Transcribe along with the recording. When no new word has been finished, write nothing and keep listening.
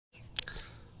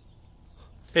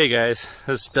Hey guys,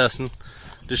 this is Dustin.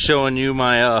 Just showing you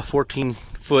my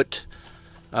 14-foot,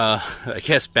 I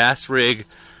guess, bass rig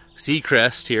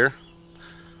Seacrest here.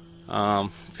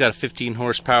 It's got a 15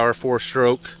 horsepower,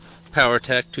 4-stroke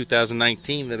PowerTech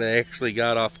 2019 that I actually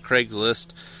got off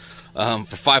Craigslist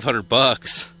for 500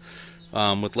 bucks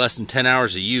with less than 10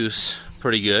 hours of use.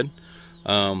 Pretty good.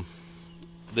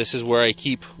 This is where I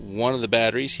keep one of the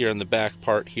batteries here on the back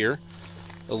part here,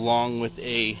 along with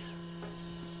a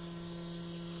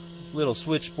little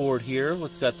switchboard here.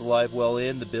 It's got the live well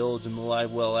in, the bilge, and the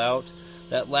live well out.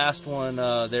 That last one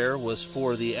there was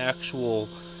for the actual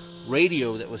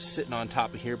radio that was sitting on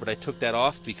top of here, but I took that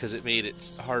off because it made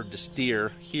it hard to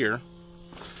steer here.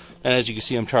 And as you can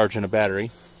see, I'm charging a battery.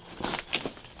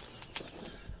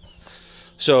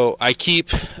 So I keep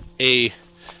a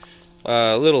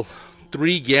little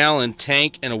 3-gallon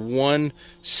tank and a 1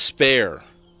 spare,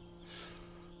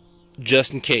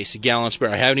 just in case, a gallon spare.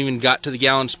 I haven't even got to the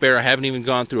gallon spare. I haven't even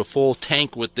gone through a full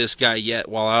tank with this guy yet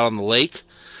while out on the lake.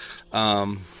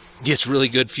 Gets really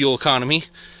good fuel economy.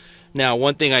 Now,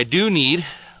 one thing I do need,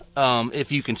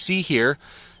 if you can see here,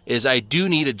 is I do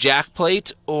need a jack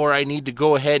plate, or I need to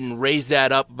go ahead and raise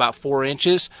that up about 4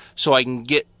 inches so I can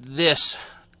get this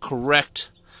correct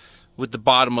with the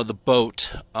bottom of the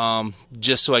boat,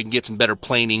 just so I can get some better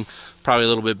planing, probably a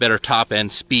little bit better top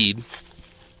end speed.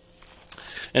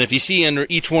 And if you see under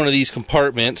each one of these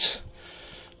compartments,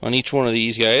 on each one of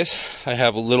these guys, I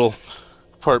have a little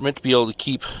compartment to be able to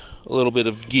keep a little bit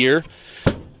of gear.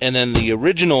 And then the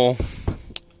original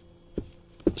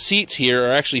seats here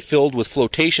are actually filled with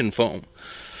flotation foam,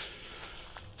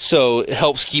 so it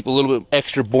helps keep a little bit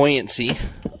extra buoyancy.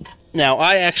 Now,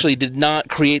 I actually did not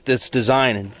create this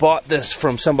design and bought this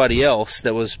from somebody else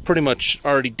that was pretty much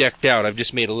already decked out. I've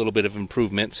just made a little bit of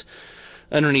improvements.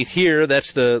 Underneath here,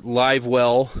 that's the live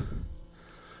well.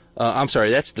 I'm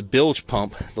sorry, that's the bilge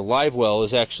pump. The live well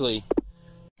is actually...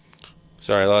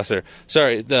 Sorry, I lost there.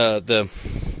 Sorry,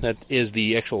 that is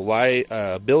the actual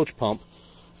bilge pump.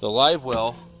 The live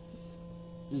well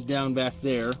is down back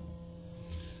there.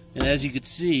 And as you can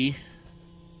see,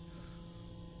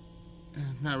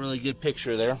 not really a good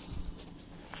picture there.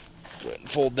 Go ahead and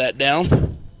fold that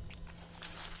down.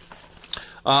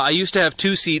 I used to have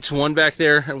 2 seats, one back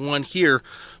there and one here,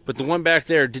 but the one back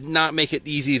there did not make it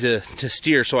easy to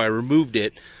steer, so I removed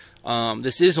it.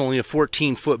 This is only a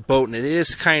 14-foot boat, and it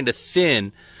is kind of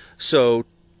thin, so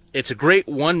it's a great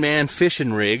one-man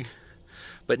fishing rig,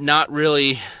 but not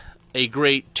really a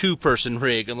great 2-person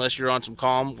rig unless you're on some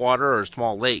calm water or a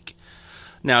small lake.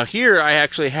 Now here I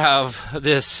actually have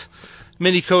this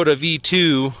Mini Coda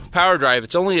V2 power drive.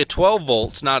 It's only a 12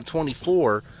 volts, not a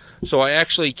 24, so I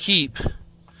actually keep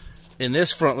in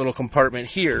this front little compartment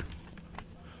here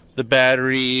the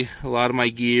battery, a lot of my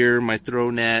gear, my throw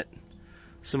net,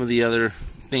 some of the other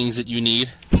things that you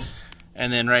need.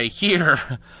 And then right here,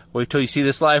 wait till you see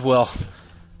this live well.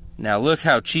 Now look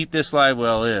how cheap this live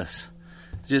well is.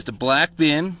 It's just a black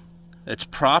bin that's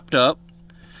propped up,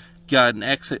 got an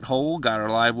exit hole, got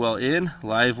our live well in,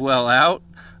 live well out,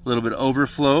 a little bit of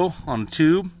overflow on the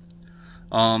tube.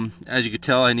 As you can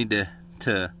tell, I need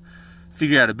to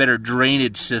figure out a better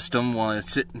drainage system while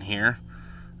it's sitting here.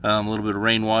 A little bit of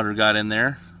rainwater got in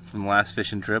there from the last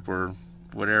fishing trip, or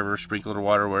whatever, sprinkler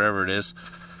water, whatever it is.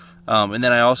 And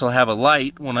then I also have a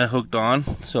light when I hooked on,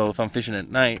 so if I'm fishing at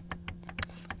night,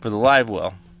 for the live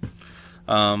well.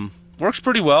 Works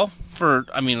pretty well for,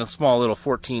 I mean, a small little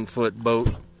 14-foot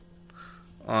boat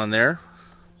on there.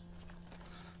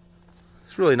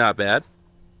 It's really not bad.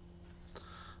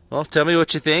 Well, tell me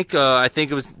what you think. I think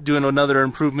it was doing another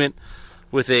improvement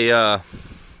with a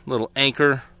little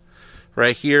anchor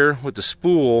right here with the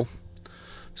spool,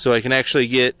 so I can actually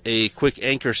get a quick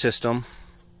anchor system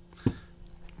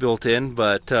built in,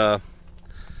 but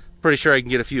pretty sure I can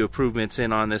get a few improvements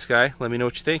in on this guy. Let me know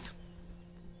what you think.